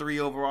guess, 3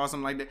 overall,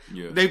 something like that.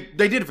 Yeah. They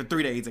did it for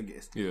 3 days, I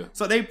guess. Yeah.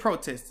 So they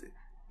protested.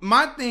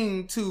 My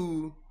thing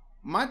to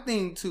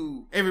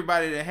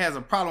everybody that has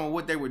a problem with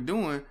what they were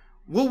doing,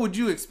 what would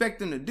you expect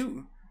them to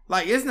do?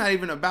 Like, it's not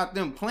even about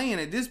them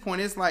playing at this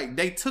point. It's like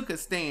they took a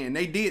stand.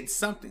 They did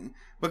something.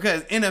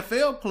 Because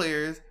NFL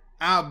players,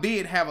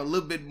 albeit, have a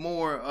little bit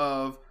more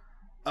of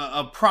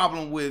a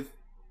problem with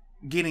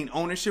getting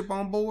ownership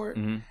on board.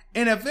 Mm-hmm.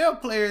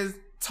 NFL players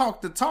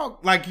talk the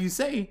talk, like you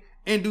say,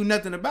 and do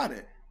nothing about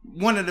it.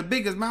 One of the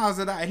biggest mouths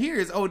that I hear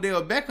is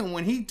Odell Beckham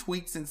when he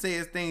tweets and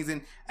says things,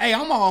 and hey,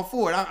 I'm all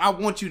for it. I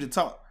want you to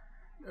talk.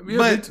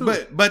 Yeah,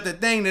 but the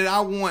thing that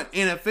I want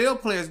NFL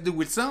players to do,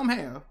 which some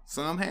have,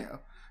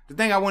 the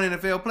thing I want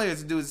NFL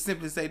players to do is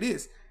simply say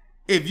this: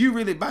 if you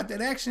really about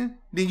that action,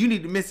 then you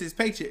need to miss his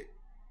paycheck.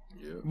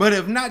 Yeah. But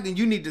if not, then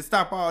you need to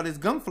stop all this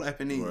gum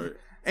flapping in. Right.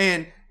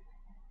 And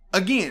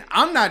again,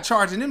 I'm not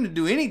charging them to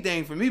do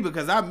anything for me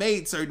because I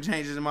made certain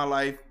changes in my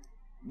life.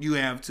 You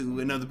have to,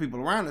 and other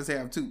people around us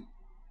have too.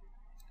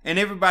 And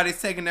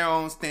everybody's taking their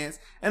own stance.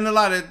 And a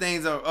lot of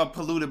things are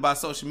polluted by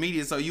social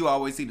media, so you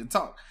always see the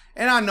talk.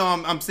 And I know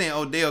I'm saying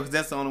Odell because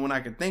that's the only one I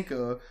can think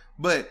of.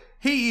 But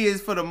he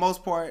is, for the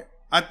most part,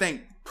 I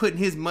think, putting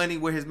his money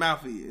where his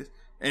mouth is.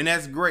 And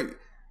that's great.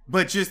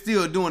 But you're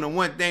still doing the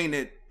one thing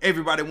that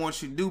everybody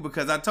wants you to do,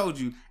 because I told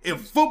you,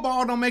 if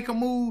football don't make a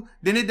move,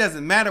 then it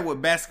doesn't matter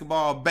what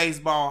basketball,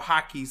 baseball,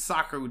 hockey,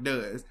 soccer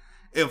does.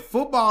 If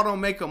football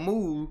don't make a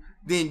move,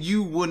 then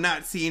you will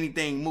not see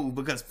anything move,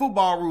 because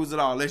football rules it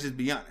all. Let's just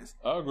be honest.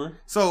 I agree.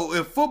 So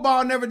if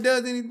football never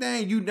does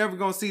anything, you never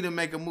gonna see them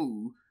make a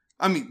move.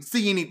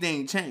 See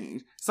anything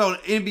change. So the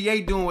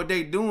NBA doing what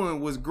they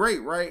doing was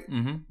great, right?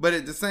 Mm-hmm. But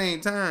at the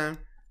same time,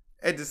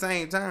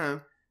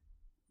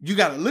 you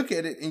got to look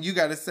at it and you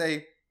got to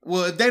say,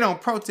 well, if they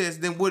don't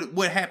protest, then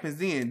what happens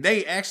then?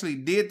 They actually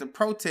did the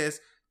protest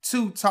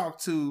to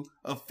talk to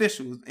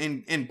officials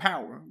in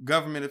power,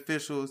 government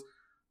officials,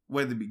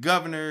 whether it be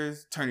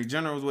governors, attorney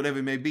generals, whatever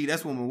it may be.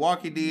 That's what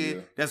Milwaukee did.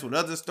 Yeah. That's what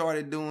others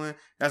started doing.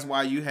 That's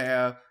why you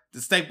have the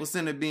Staples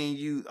Center being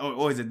used,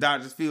 or is it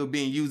Dodgers Field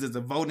being used as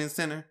a voting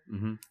center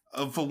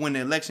for when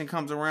the election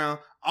comes around.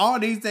 All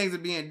these things are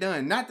being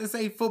done. Not to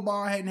say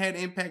football hadn't had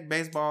impact,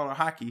 baseball or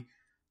hockey.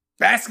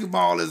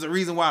 Basketball is the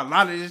reason why a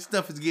lot of this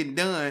stuff is getting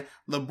done.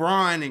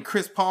 LeBron and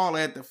Chris Paul are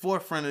at the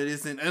forefront of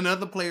this, and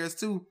other players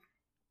too.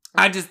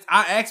 I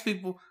ask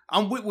people,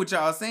 I'm with what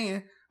y'all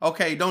saying.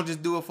 Okay, don't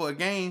just do it for a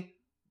game.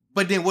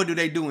 But then what do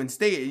they do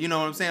instead? You know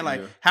what I'm saying?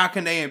 Like, how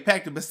can they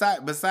impact it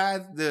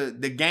besides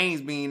the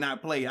games being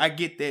not played? I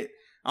get that.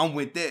 I'm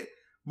with that.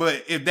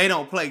 But if they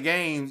don't play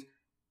games,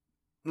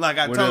 like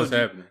I told you.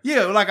 Happening?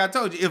 Yeah, like I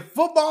told you. If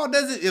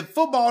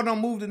football don't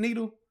move the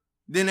needle,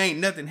 then ain't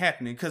nothing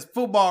happening. Because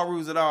football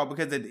rules it all,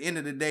 because at the end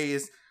of the day,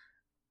 it's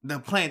the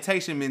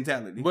plantation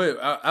mentality.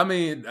 But,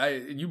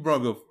 you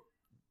brought up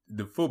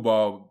the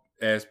football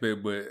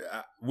aspect, but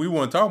we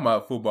weren't talking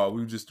about football.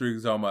 We were just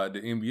strictly talking about the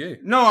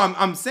NBA. No,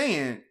 I'm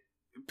saying...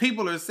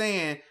 People are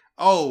saying,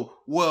 oh,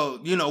 well,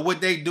 what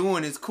they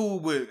doing is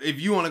cool, but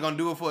if you only going to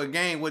do it for a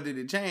game, what did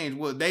it change?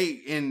 Well, they,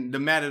 in the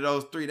matter of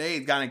those 3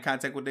 days, got in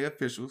contact with their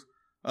officials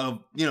of,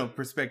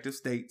 prospective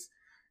states.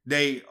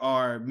 They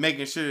are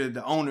making sure that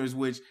the owners,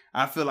 which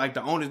I feel like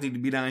the owners need to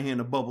be down here in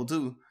the bubble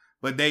too,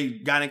 but they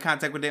got in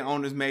contact with their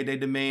owners, made their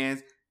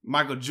demands.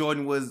 Michael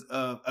Jordan was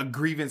a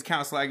grievance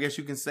counselor, I guess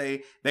you can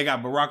say. They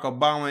got Barack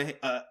Obama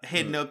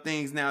heading up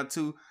things now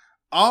too.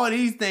 All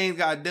these things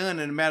got done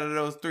in a matter of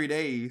those 3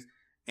 days.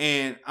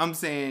 And I'm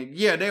saying,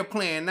 yeah, they're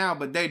playing now,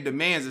 but their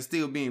demands are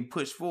still being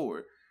pushed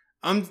forward.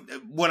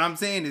 What I'm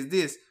saying is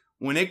this.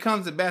 When it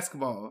comes to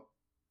basketball,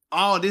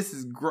 all this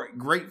is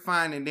great,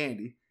 fine, and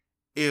dandy.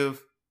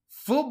 If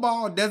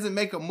football doesn't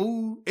make a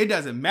move, it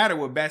doesn't matter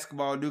what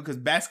basketball do, because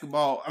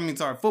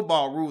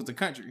football rules the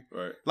country.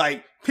 Right.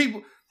 Like,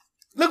 people,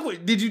 look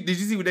what, did you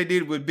see what they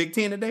did with Big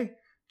Ten today?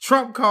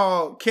 Trump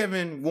called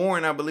Kevin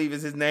Warren, I believe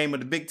is his name, of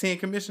the Big Ten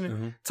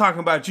commissioner, talking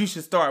about you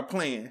should start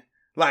playing.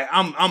 Like,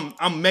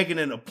 I'm making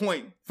it a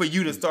point for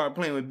you to start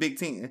playing with Big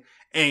Ten.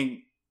 And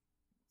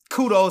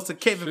kudos to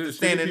Kevin for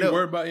standing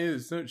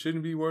up.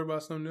 Shouldn't be worried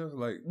about something else,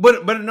 like.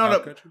 But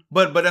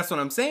that's what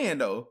I'm saying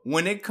though.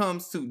 When it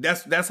comes to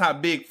that's how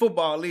big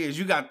football is.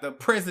 You got the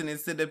president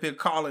sitting up here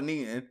calling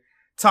in,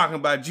 talking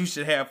about you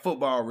should have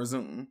football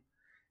resume.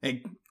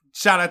 And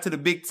shout out to the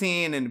Big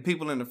Ten and the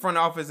people in the front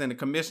office and the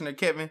commissioner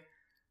Kevin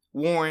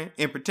Warren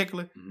in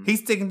particular. He's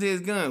sticking to his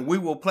gun. We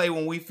will play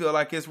when we feel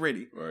like it's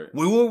ready. Right.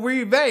 We will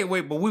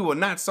reevaluate, but we will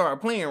not start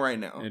playing right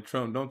now. And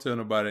Trump, don't tell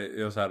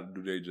nobody else how to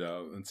do their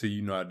job until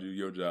you know how to do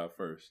your job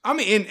first. I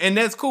mean, and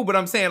that's cool, but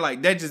I'm saying,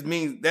 like, that just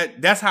means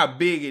that's how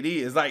big it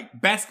is.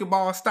 Like,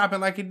 basketball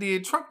stopping like it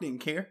did, Trump didn't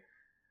care.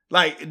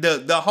 Like,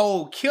 the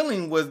whole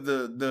killing was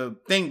the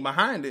thing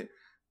behind it,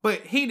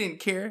 but he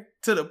didn't care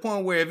to the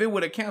point where if it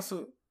would have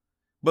canceled.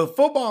 But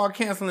football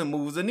canceling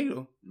moves a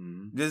needle.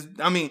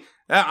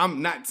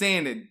 I'm not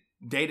saying that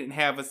they didn't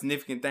have a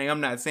significant thing.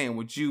 I'm not saying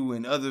what you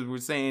and others were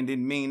saying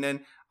didn't mean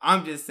nothing.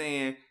 I'm just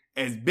saying,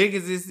 as big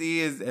as this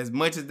is, as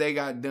much as they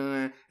got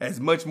done, as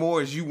much more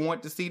as you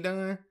want to see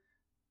done,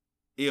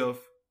 if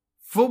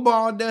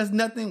football does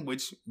nothing,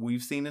 which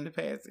we've seen in the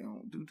past, they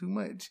don't do too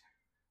much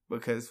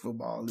because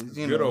football is,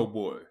 good old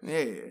boy.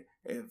 Yeah.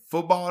 If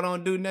football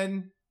don't do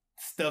nothing,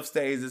 stuff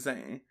stays the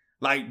same.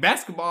 Like,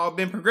 basketball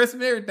been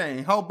progressive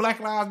everything. Whole Black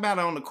Lives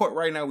Matter on the court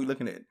right now we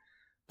looking at.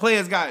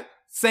 Players got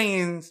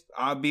sayings,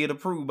 albeit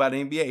approved by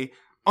the NBA,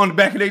 on the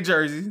back of their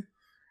jerseys.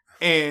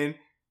 And,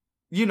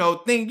 we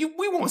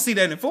won't see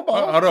that in football.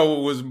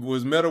 Although,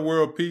 was Metta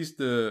World Peace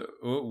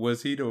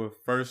was he the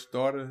first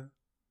starter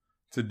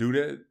to do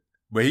that?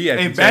 But he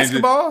actually changed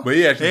his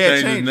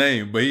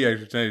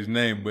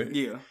name. But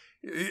yeah.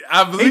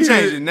 I believe he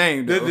changed his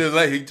name,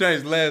 though. He changed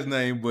his last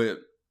name, but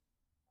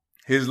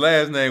his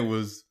last name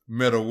was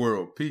Metta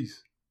World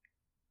Peace.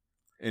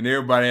 And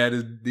everybody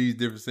had these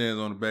different sayings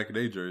on the back of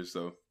their jersey,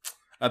 so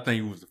I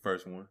think he was the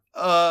first one.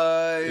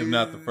 If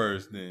not the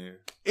first, then.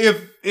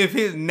 If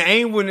his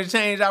name wouldn't have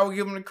changed, I would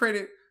give him the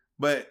credit.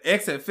 But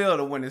XFL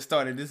the one that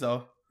started this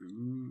off.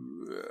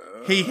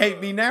 He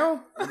hate me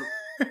now?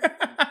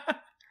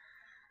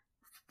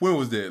 When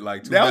was that?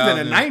 Like 2000? That was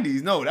in the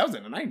 90s. No, that was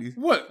in the 90s.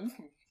 What?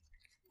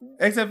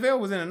 XFL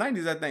was in the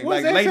 90s, I think.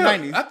 Like late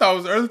 90s. I thought it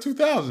was early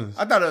 2000s.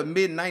 I thought it was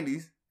mid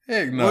 90s.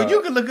 Heck no. Well,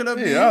 you can look it up.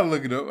 Yeah, I'll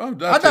look it up.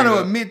 I thought it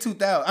was mid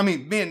 2000s. I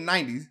mean, mid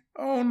 90s.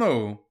 Oh,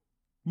 no.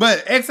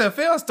 But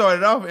XFL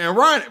started off, and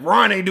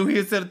Ron ain't do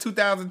his till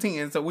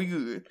 2010, so we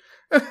good.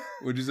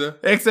 What'd you say?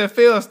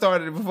 XFL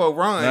started before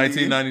Ron.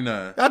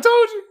 1999. I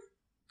told you.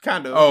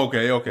 Kind of. Oh,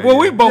 okay. Well,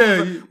 we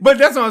both. But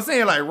that's what I'm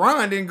saying. Like,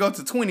 Ron didn't go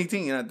to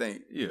 2010, I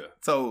think. Yeah.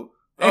 So,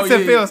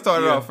 XFL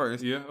started off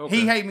first. Yeah, okay.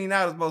 He hate me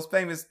now is the most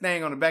famous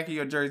thing on the back of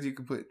your jersey you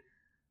could put.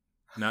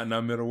 Not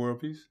Metta World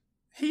Peace?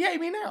 He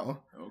hate me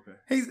now. Okay.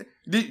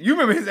 You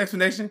remember his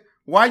explanation?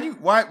 Why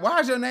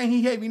is your name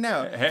He Hate Me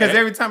Now? Because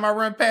every time I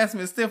run past him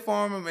and stiff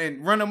arm him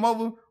and run him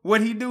over,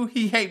 what he do?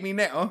 He hate me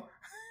now.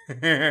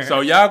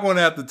 So y'all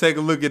gonna have to take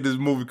a look at this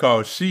movie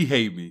called She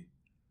Hate Me.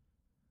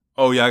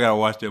 Oh, y'all gotta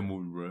watch that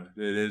movie, bro.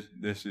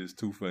 That shit's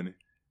too funny.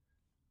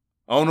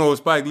 I don't know what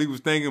Spike Lee was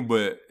thinking,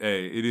 but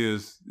hey, it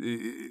is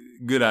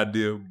good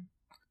idea.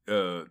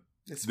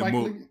 It's Spike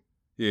Lee?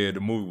 Yeah,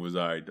 the movie was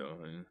alright though.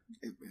 Man.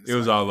 It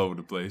was all over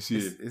the place.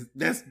 Yeah,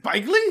 that's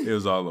Spike Lee. It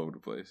was all over the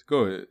place.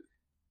 Go ahead.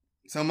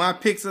 So my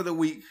picks of the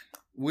week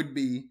would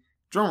be,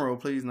 drum roll,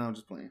 please. No, I'm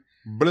just playing.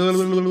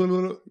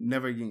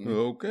 Never Again.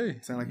 Okay.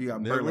 Sound like you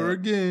got Never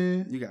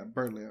Again. You got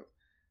burlap.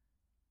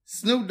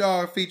 Snoop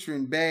Dogg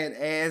featuring Bad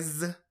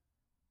Ass,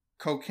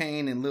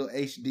 Cocaine, and Lil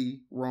HD,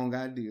 Wrong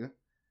Idea,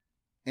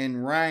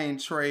 and Ryan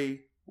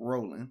Trey,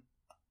 Rolling.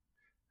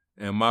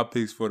 And my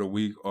picks for the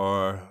week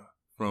are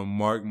from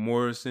Mark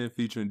Morrison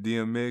featuring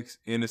DMX,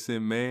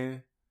 Innocent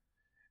Man,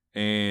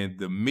 and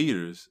The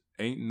Meters,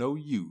 Ain't No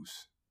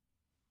Use.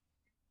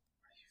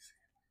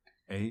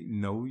 Ain't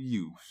no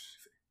use.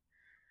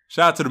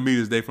 Shout out to The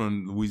Meters. They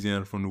from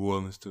Louisiana, from New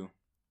Orleans too.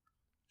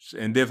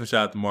 And definitely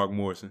shout out to Mark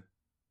Morrison.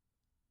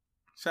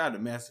 Shout out to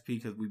Master P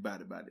because we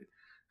about it.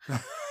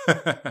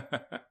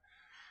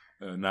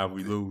 Now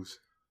we lose.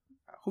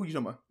 Who you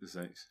talking about? The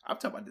Saints. I'm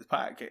talking about this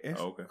podcast.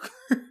 Oh,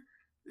 okay.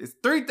 It's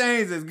 3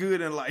 things that's good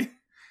in life.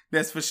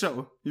 That's for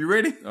sure. You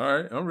ready?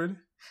 All right, I'm ready.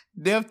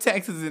 Death,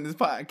 taxes in this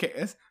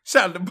podcast.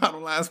 Shout out to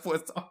Bottom Line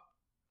Sports Talk.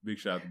 Big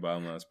shout out to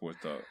Bottom Line Sports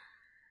Talk.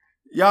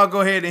 Y'all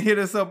go ahead and hit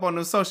us up on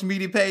those social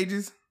media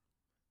pages.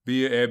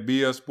 At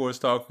BL Sports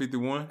Talk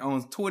 51.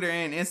 On Twitter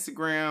and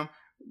Instagram.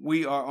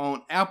 We are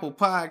on Apple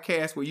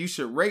Podcasts, where you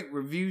should rate,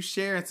 review,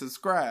 share, and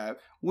subscribe.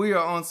 We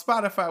are on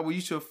Spotify, where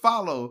you should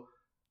follow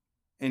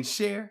and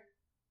share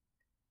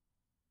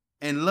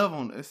and love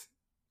on us.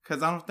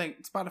 Because I don't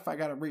think Spotify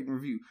got a rate and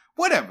review.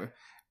 Whatever.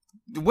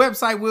 The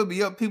website will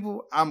be up,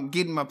 people. I'm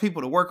getting my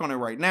people to work on it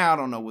right now. I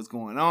don't know what's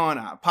going on.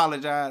 I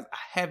apologize.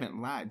 I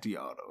haven't lied to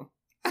y'all,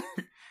 though.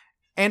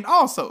 And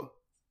also,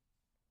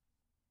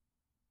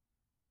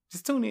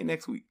 just tune in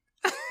next week.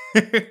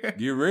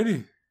 Get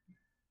ready.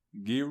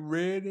 Get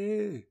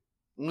ready.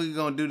 We're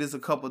going to do this a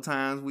couple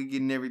times. We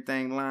getting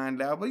everything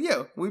lined out. But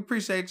yeah, we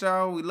appreciate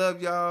y'all. We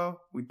love y'all.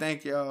 We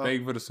thank y'all. Thank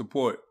you for the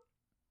support.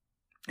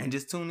 And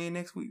just tune in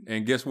next week.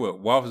 And guess what?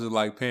 Waffles are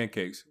like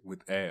pancakes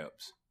with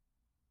abs.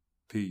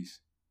 Peace.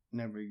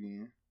 Never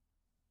again.